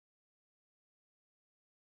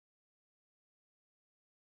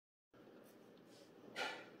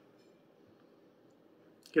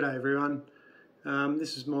G'day everyone.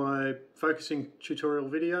 This is my focusing tutorial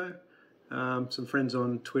video. Some friends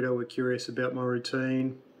on Twitter were curious about my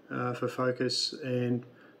routine for focus, and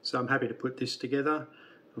so I'm happy to put this together.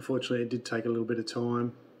 Unfortunately, it did take a little bit of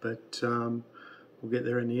time, but we'll get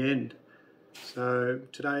there in the end. So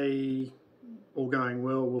today, all going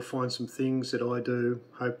well, we'll find some things that I do,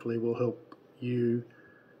 hopefully will help you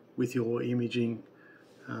with your imaging.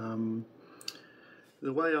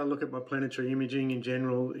 The way I look at my planetary imaging in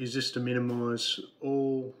general is just to minimise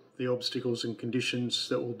all the obstacles and conditions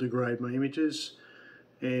that will degrade my images,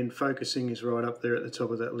 and focusing is right up there at the top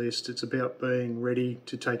of that list. It's about being ready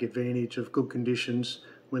to take advantage of good conditions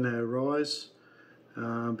when they arise,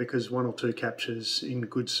 because one or two captures in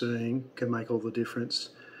good seeing can make all the difference.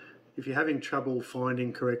 If you're having trouble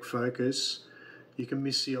finding correct focus, you can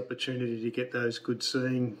miss the opportunity to get those good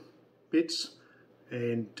seeing bits,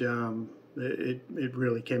 and it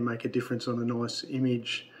really can make a difference on a nice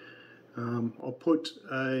image. I'll put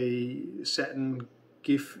a Saturn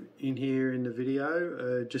GIF in here in the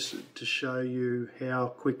video just to show you how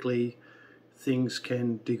quickly things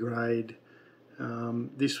can degrade.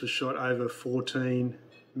 This was shot over 14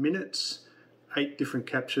 minutes, 8 different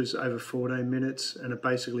captures over 14 minutes, and it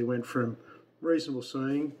basically went from reasonable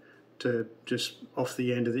seeing to just off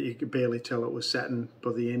the end of it. You could barely tell it was Saturn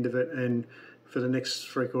by the end of it, and for the next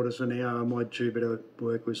 3/4 of an hour my Jupiter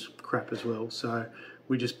work was crap as well. So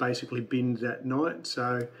we just basically binned that night.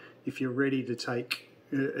 So if you're ready to take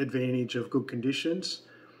advantage of good conditions,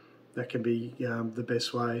 that can be the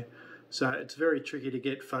best way. So it's very tricky to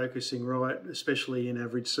get focusing right, especially in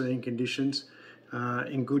average seeing conditions.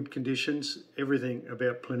 In good conditions, everything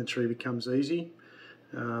about planetary becomes easy.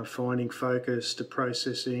 Finding focus to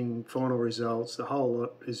processing final results, the whole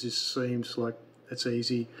lot just seems like it's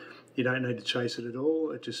easy. You don't need to chase it at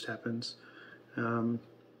all, it just happens.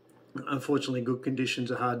 Unfortunately, good conditions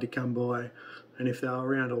are hard to come by, and if they're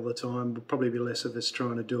around all the time, there'll probably be less of us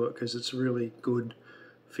trying to do it, because it's really good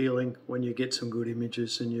feeling when you get some good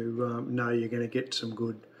images and you know you're going to get some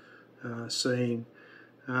good seeing.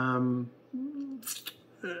 A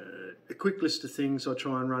quick list of things I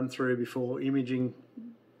try and run through before imaging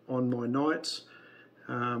on my nights.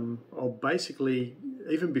 I'll basically,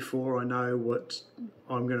 even before I know what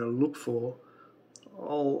I'm going to look for,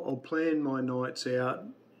 I'll plan my nights out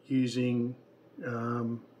using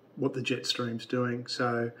what the jet stream's doing.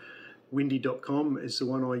 So windy.com is the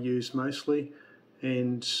one I use mostly,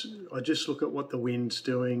 and I just look at what the wind's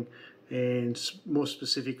doing, and more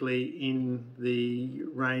specifically in the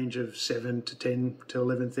range of 7 to 10 to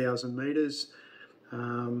 11,000 metres.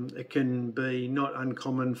 It can be not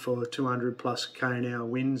uncommon for 200 plus km/h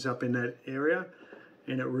winds up in that area,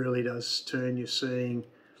 and it really does turn your seeing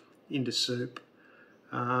into soup.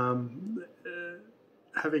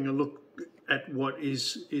 Having a look at what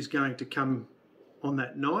is going to come on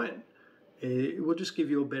that night, it will just give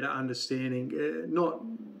you a better understanding, not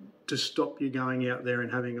to stop you going out there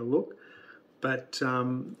and having a look, but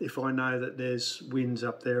if I know that there's winds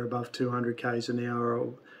up there above 200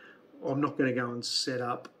 km/h, I'm not going to go and set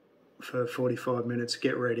up for 45 minutes,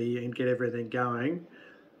 get ready and get everything going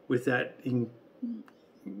with that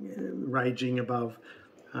raging above.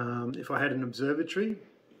 If I had an observatory,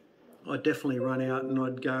 I'd definitely run out and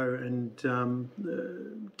I'd go and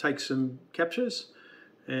take some captures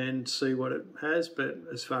and see what it has. But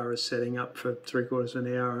as far as setting up for 3/4 of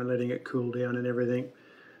an hour and letting it cool down and everything,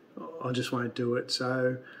 I just won't do it.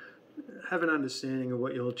 So have an understanding of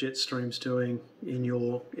what your jet stream's doing in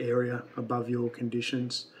your area above your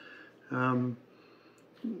conditions. I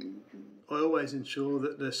always ensure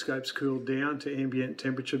that the scope's cooled down to ambient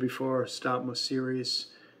temperature before I start my serious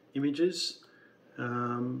images.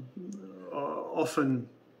 Often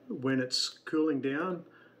when it's cooling down,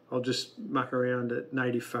 I'll just muck around at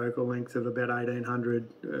native focal length of about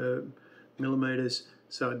 1800 millimeters.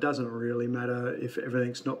 So it doesn't really matter if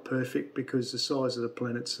everything's not perfect, because the size of the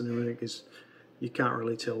planets and everything is, you can't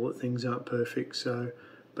really tell that things aren't perfect. So,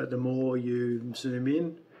 but the more you zoom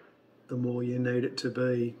in, the more you need it to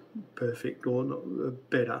be perfect, or not,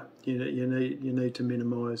 better. You need to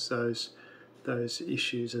minimise those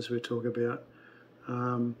issues as we talk about.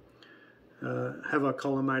 Have I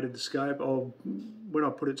collimated the scope? When I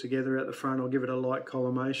put it together at the front, I'll give it a light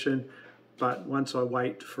collimation, but once I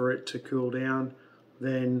wait for it to cool down,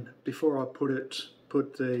 then before I put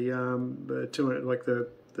the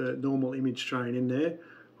normal image train in there,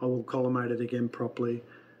 I will collimate it again properly.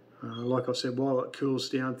 Like I said, while it cools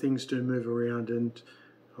down, things do move around, and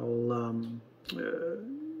I'll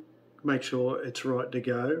make sure it's right to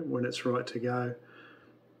go when it's right to go.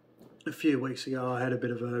 A few weeks ago I had a bit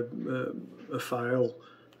of a fail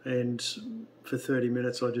and for 30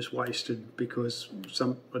 minutes I just wasted because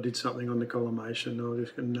I did something on the collimation and I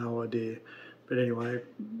just got no idea. But anyway,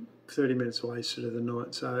 30 minutes wasted of the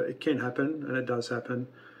night, so it can happen, and it does happen.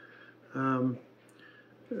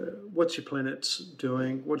 What's your planets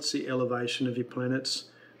doing? What's the elevation of your planets?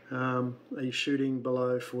 Are you shooting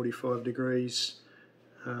below 45 degrees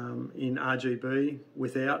in RGB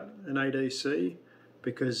without an ADC?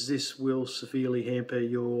 Because this will severely hamper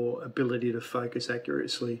your ability to focus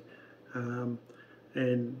accurately,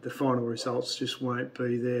 and the final results just won't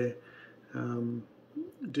be there.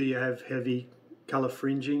 Do you have heavy colour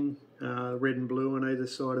fringing, red and blue on either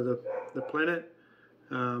side of the planet?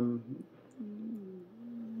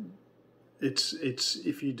 It's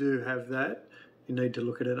if you do have that, you need to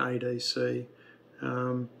look at an ADC.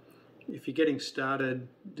 If you're getting started,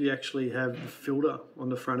 do you actually have the filter on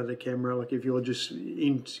the front of the camera? Like if you're just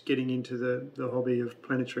getting into the hobby of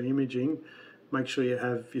planetary imaging, make sure you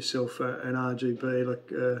have yourself an RGB,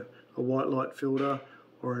 like a white light filter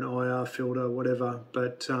or an IR filter, whatever.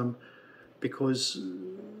 But because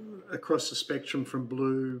across the spectrum from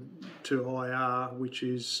blue to IR, which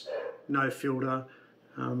is no filter,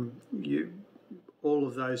 all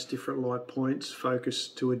of those different light points focus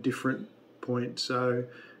to a different point, so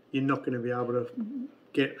you're not going to be able to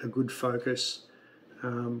get a good focus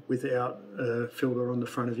without a filter on the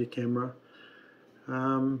front of your camera.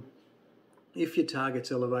 If your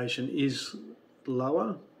target's elevation is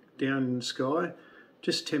lower down in the sky,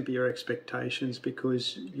 just temper your expectations,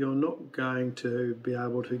 because you're not going to be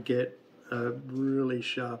able to get a really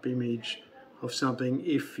sharp image of something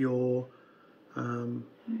if you're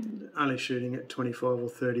only shooting at 25 or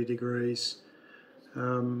 30 degrees.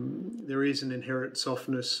 There is an inherent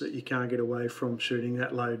softness that you can't get away from shooting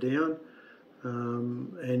that low down,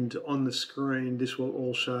 and on the screen this will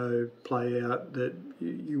also play out, that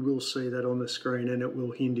you will see that on the screen, and it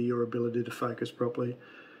will hinder your ability to focus properly.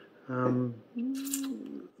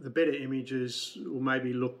 The better images will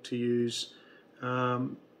maybe look to use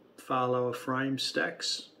far lower frame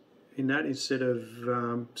stacks in that, instead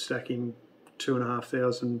of stacking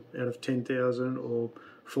 2,500 out of 10,000 or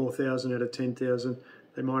 4,000 out of 10,000.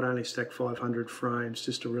 They might only stack 500 frames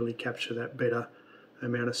just to really capture that better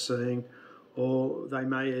amount of seeing. Or they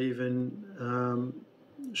may even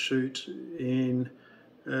shoot in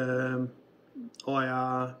IR,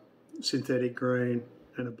 synthetic green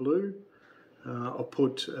and a blue. I'll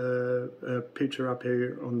put a picture up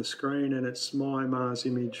here on the screen, and it's my Mars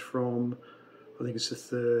image from, I think it's the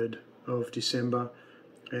 3rd of December.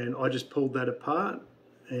 And I just pulled that apart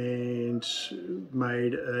and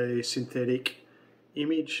made a synthetic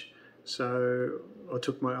image. So I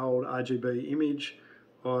took my old RGB image,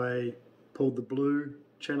 I pulled the blue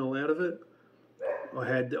channel out of it. I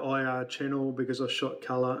had the IR channel because I shot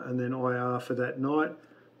colour and then IR for that night.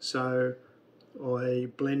 So I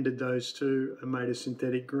blended those two and made a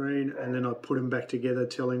synthetic green, and then I put them back together,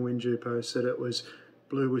 telling WinJupo that it was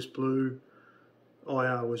blue,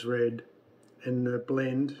 IR was red, and the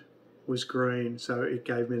blend was green, so it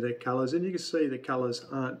gave me the colours. And you can see the colours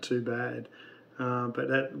aren't too bad, but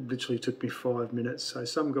that literally took me 5 minutes. So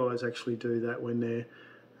some guys actually do that when they're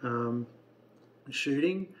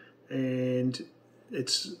shooting, and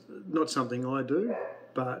it's not something I do,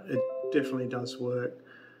 but it definitely does work.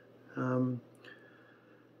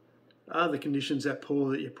 Are the conditions that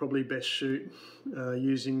poor that you probably best shoot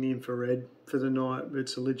using the infrared for the night?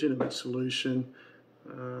 It's a legitimate solution.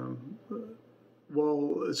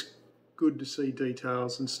 While it's good to see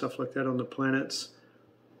details and stuff like that on the planets,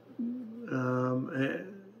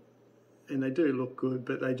 and they do look good,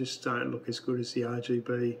 but they just don't look as good as the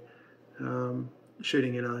RGB,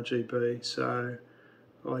 shooting in RGB, so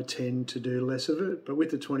I tend to do less of it. But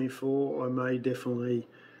with the 24 I may definitely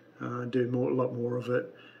do a lot more of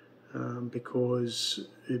it, because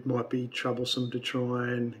it might be troublesome to try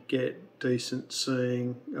and get decent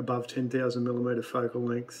seeing above 10,000mm focal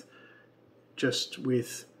length just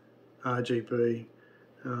with RGB.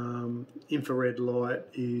 Infrared light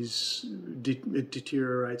it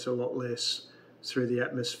deteriorates a lot less through the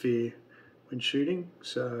atmosphere when shooting,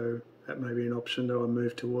 so that may be an option that I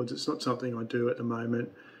move towards. It's not something I do at the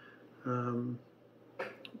moment.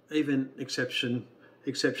 Even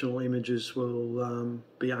exceptional images will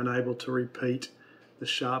be unable to repeat the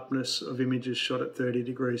sharpness of images shot at 30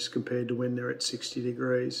 degrees compared to when they're at 60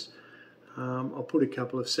 degrees. I'll put a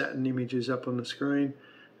couple of Saturn images up on the screen,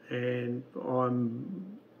 and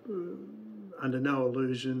I'm under no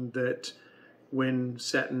illusion that when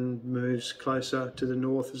Saturn moves closer to the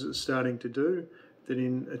north, as it's starting to do, that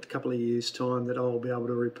in a couple of years' time that I'll be able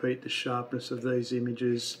to repeat the sharpness of these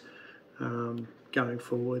images going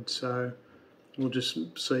forward. So we'll just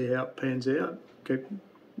see how it pans out. Okay.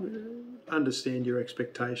 Understand your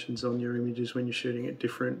expectations on your images when you're shooting at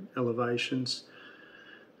different elevations.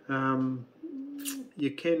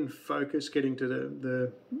 You can focus, getting to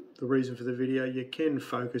the reason for the video, you can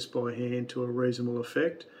focus by hand to a reasonable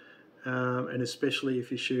effect, and especially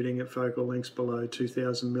if you're shooting at focal lengths below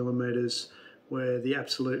 2000 millimeters, where the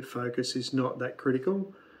absolute focus is not that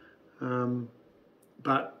critical.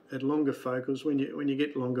 But at longer focals, when you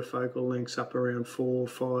get longer focal lengths up around 4,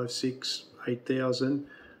 5, 6, 8,000,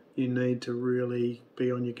 you need to really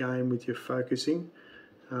be on your game with your focusing.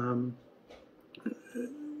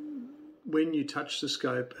 When you touch the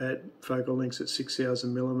scope at focal lengths at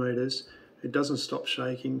 6,000 millimeters, it doesn't stop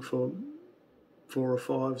shaking for 4 or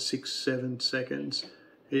 5, 6, 7 seconds.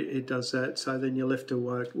 It does that. So then you're left to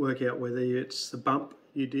work out whether it's the bump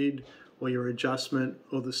you did, or your adjustment,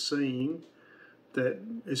 or the seeing that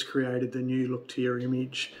has created the new look to your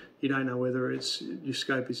image. You don't know whether it's your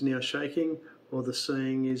scope is now shaking, or the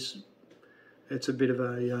seeing it's a bit of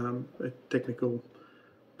a technical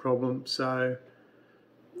problem. So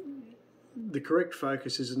the correct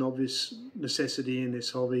focus is an obvious necessity in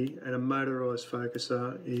this hobby, and a motorised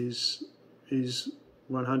focuser is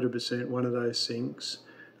 100% one of those things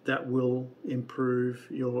that will improve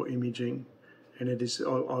your imaging, and it is. I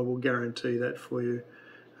will guarantee that for you.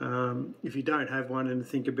 If you don't have one and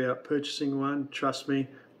think about purchasing one, trust me,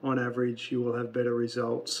 on average you will have better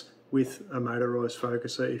results with a motorised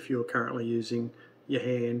focuser if you're currently using your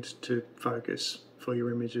hand to focus for your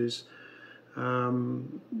images. For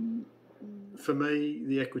me,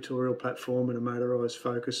 the equatorial platform and a motorised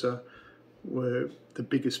focuser were the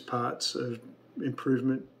biggest parts of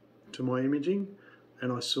improvement to my imaging,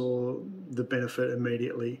 and I saw the benefit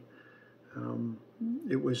immediately.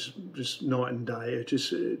 It was just night and day. It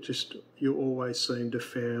just you always seem to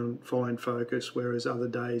find focus, whereas other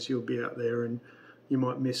days you'll be out there and you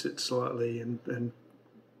might miss it slightly, and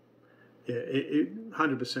yeah,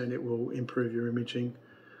 100% it will improve your imaging.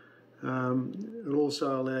 It'll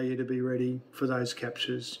also allow you to be ready for those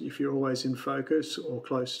captures. If you're always in focus or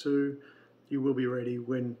close to, you will be ready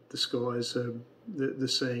when the skies the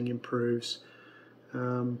seeing improves.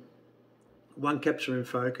 One capture in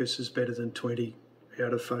focus is better than 20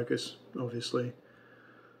 out of focus, obviously.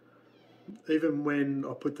 Even when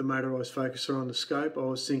I put the motorised focuser on the scope, I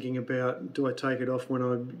was thinking about, do I take it off when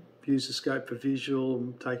I use the scope for visual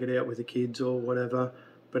and take it out with the kids or whatever?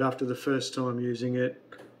 But after the first time using it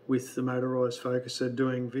with the motorised focuser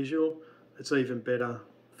doing visual, it's even better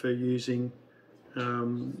for using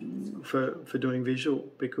for doing visual,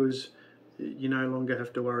 because you no longer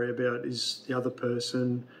have to worry about is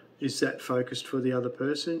that focused for the other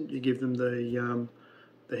person. You give them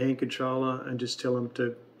the hand controller and just tell them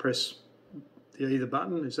to press the either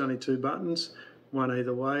button. There's only 2 buttons, one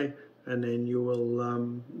either way, and then you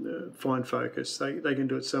will find focus. They can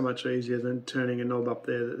do it so much easier than turning a knob up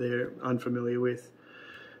there that they're unfamiliar with.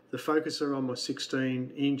 The focuser on my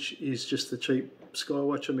 16-inch is just the cheap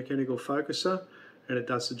Skywatcher mechanical focuser, and it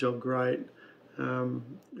does the job great.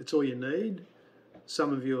 It's all you need.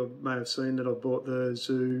 Some of you may have seen that I bought the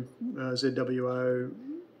ZWO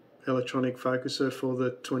electronic focuser for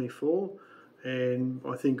the 24, and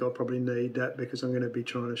I think I'll probably need that because I'm going to be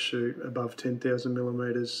trying to shoot above 10,000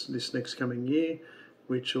 millimeters this next coming year,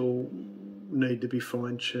 which will need to be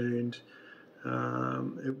fine-tuned.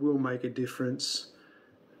 It will make a difference,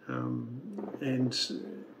 and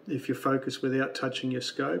if you focus without touching your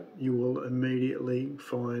scope, you will immediately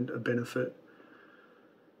find a benefit.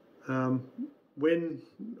 When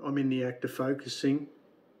I'm in the act of focusing,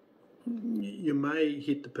 you may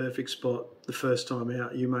hit the perfect spot the first time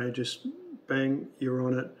out. You may just bang, you're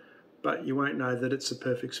on it, but you won't know that it's the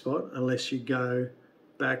perfect spot unless you go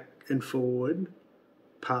back and forward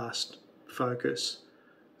past focus.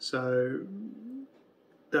 So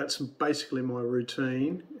that's basically my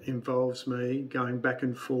routine. Involves me going back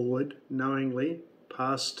and forward knowingly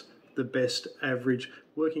past the best average,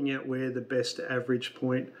 working out where the best average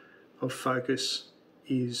point of focus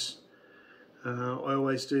is. I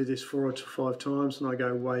always do this 4 to 5 times, and I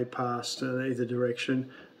go way past in either direction,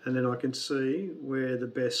 and then I can see where the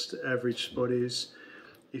best average spot is.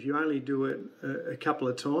 If you only do it a couple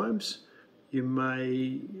of times, it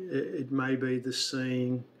may be the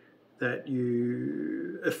seeing that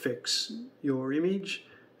affects your image,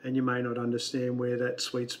 and you may not understand where that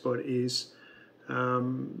sweet spot is. I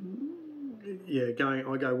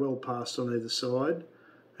go well past on either side,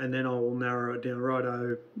 and then I will narrow it down.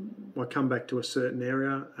 Righto, I come back to a certain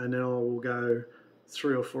area, and then I will go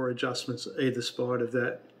 3 or 4 adjustments either side of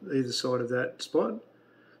that spot,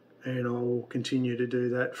 and I will continue to do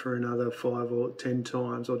that for another 5 or 10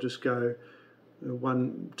 times. I'll just go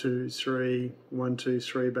 1, 2, 3, 1, 2,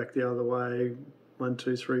 3 back the other way, 1,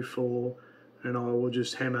 2, 3, 4, and I will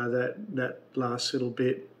just hammer that last little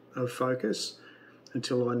bit of focus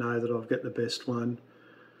until I know that I've got the best one.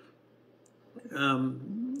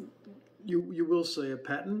 You will see a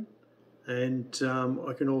pattern, and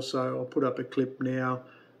I'll put up a clip now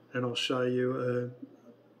and I'll show you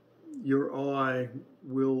your eye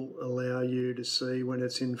will allow you to see when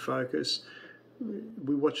it's in focus.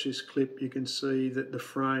 We watch this clip, you can see that the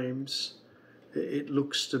frames, it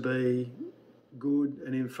looks to be good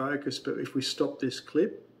and in focus, but if we stop this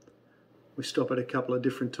clip, we stop it a couple of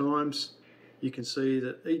different times, you can see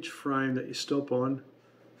that each frame that you stop on,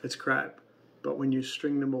 it's crap. But when you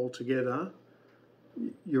string them all together,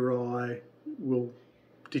 your eye will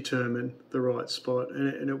determine the right spot,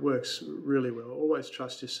 and it works really well. Always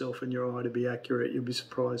trust yourself and your eye to be accurate. You'll be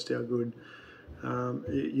surprised how good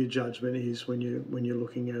your judgment is when you're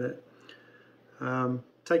looking at it.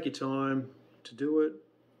 Take your time to do it.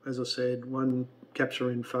 As I said, one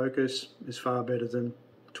capture in focus is far better than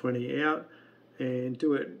 20 out, and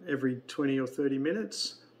do it every 20 or 30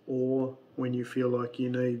 minutes, or when you feel like you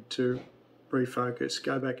need to refocus,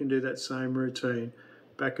 go back and do that same routine,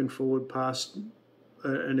 back and forward past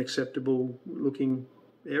an acceptable looking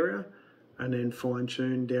area, and then fine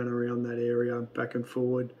tune down around that area, back and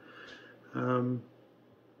forward.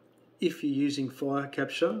 If you're using fire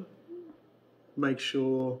capture, make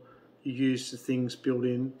sure you use the things built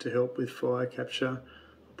in to help with fire capture.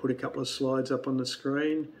 I'll put a couple of slides up on the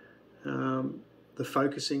screen. The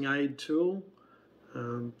focusing aid tool,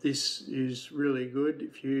 this is really good.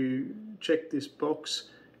 If you check this box,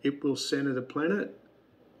 it will center the planet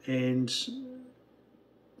and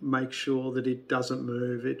make sure that it doesn't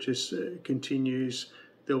move. It just continues.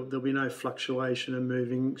 There'll be no fluctuation and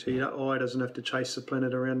moving, so your eye doesn't have to chase the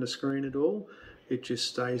planet around the screen at all. It just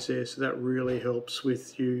stays there, so that really helps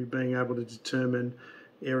with you being able to determine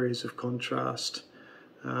areas of contrast.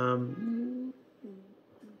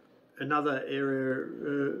 Another area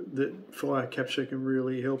that fire capture can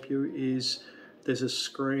really help you is there's a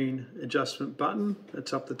screen adjustment button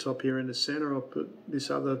that's up the top here in the center. I'll put this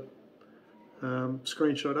other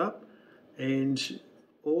screenshot up, and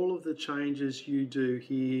all of the changes you do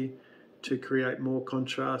here to create more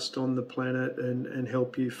contrast on the planet and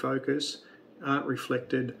help you focus aren't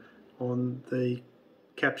reflected on the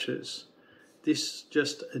captures. This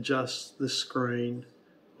just adjusts the screen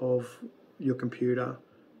of your computer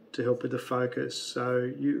to help with the focus.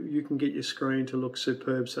 So you can get your screen to look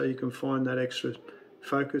superb, so you can find that extra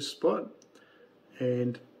focus spot,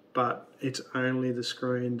 but it's only the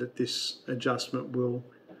screen that this adjustment will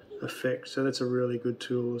affect. So that's a really good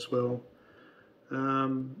tool as well.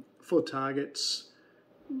 For targets,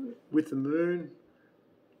 with the moon,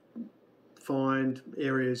 find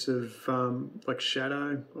areas of like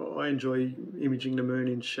shadow. I enjoy imaging the moon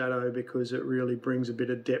in shadow because it really brings a bit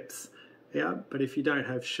of depth out. But if you don't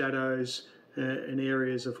have shadows and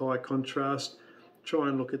areas of high contrast, try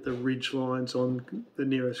and look at the ridge lines on the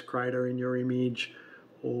nearest crater in your image,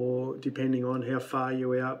 or depending on how far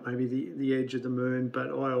you're out, maybe the edge of the moon. But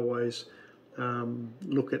I always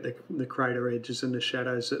look at the crater edges and the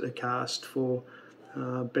shadows that they cast for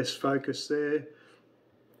best focus there.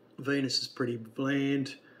 Venus is pretty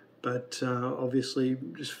bland, but obviously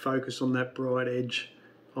just focus on that bright edge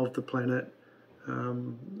of the planet.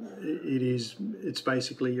 It's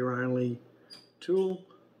basically your only tool,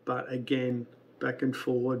 but again, back and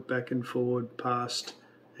forward past,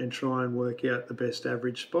 and try and work out the best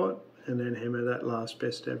average spot, and then hammer that last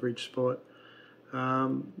best average spot.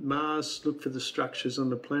 Mars, look for the structures on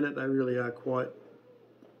the planet. They really are quite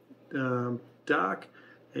dark,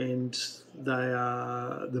 and they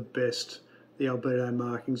are the best. The albedo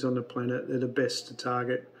markings on the planet, they're the best to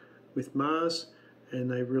target with Mars, and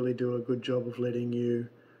they really do a good job of letting you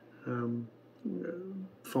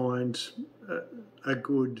find a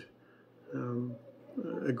good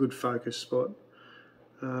focus spot.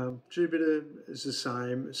 Jupiter is the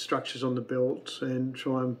same, structures on the belt, and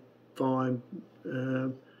try and find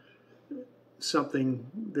something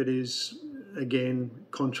that is, again,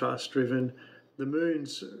 contrast driven. The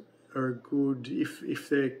moons are a good, if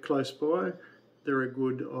they're close by, they're a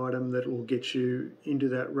good item that will get you into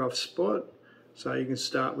that rough spot. So you can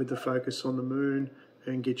start with the focus on the moon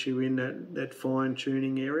and get you in that fine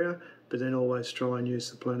tuning area, but then always try and use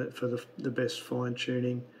the planet for the best fine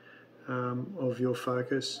tuning of your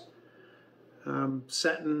focus.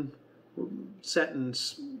 Saturn's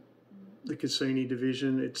the Cassini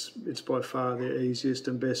division. It's by far the easiest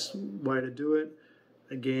and best way to do it.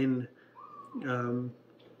 Again,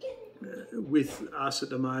 with us at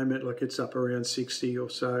the moment, like it's up around 60 or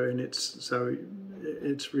so, and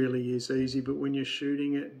it's really is easy. But when you're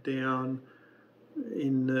shooting it down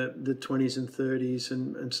in the 20s and 30s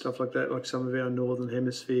and stuff like that, like some of our Northern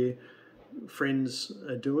Hemisphere friends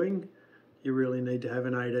are doing, you really need to have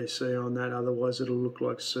an ADC on that, otherwise it'll look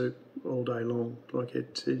like soup all day long. Like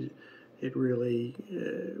it really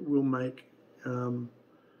will make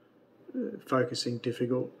focusing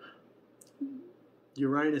difficult.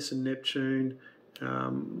 Uranus and Neptune,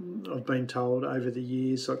 I've been told over the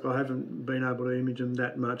years, like I haven't been able to image them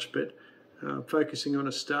that much, but focusing on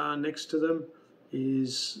a star next to them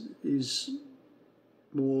is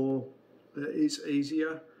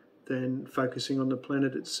easier than focusing on the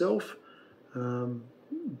planet itself.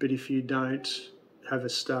 But if you don't have a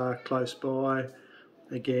star close by,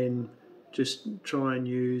 again, just try and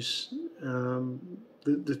use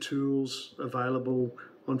the tools available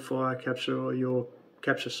on Fire Capture or your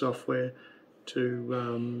capture software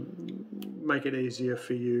to make it easier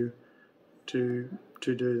for you to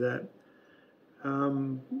do that.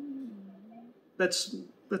 That's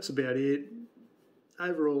about it.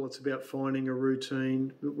 Overall, it's about finding a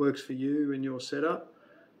routine that works for you and your setup.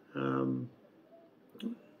 I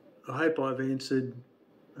hope I've answered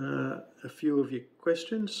a few of your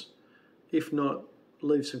questions. If not,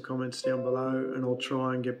 leave some comments down below and I'll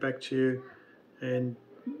try and get back to you and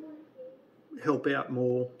help out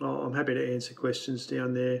more. I'm happy to answer questions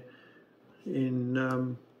down there in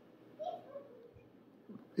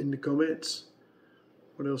the comments.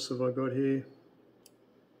 What else have I got here?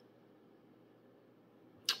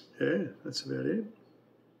 Yeah, that's about it.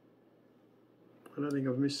 I don't think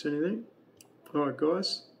I've missed anything. All right,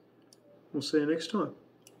 guys. We'll see you next time.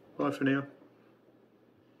 Bye for now.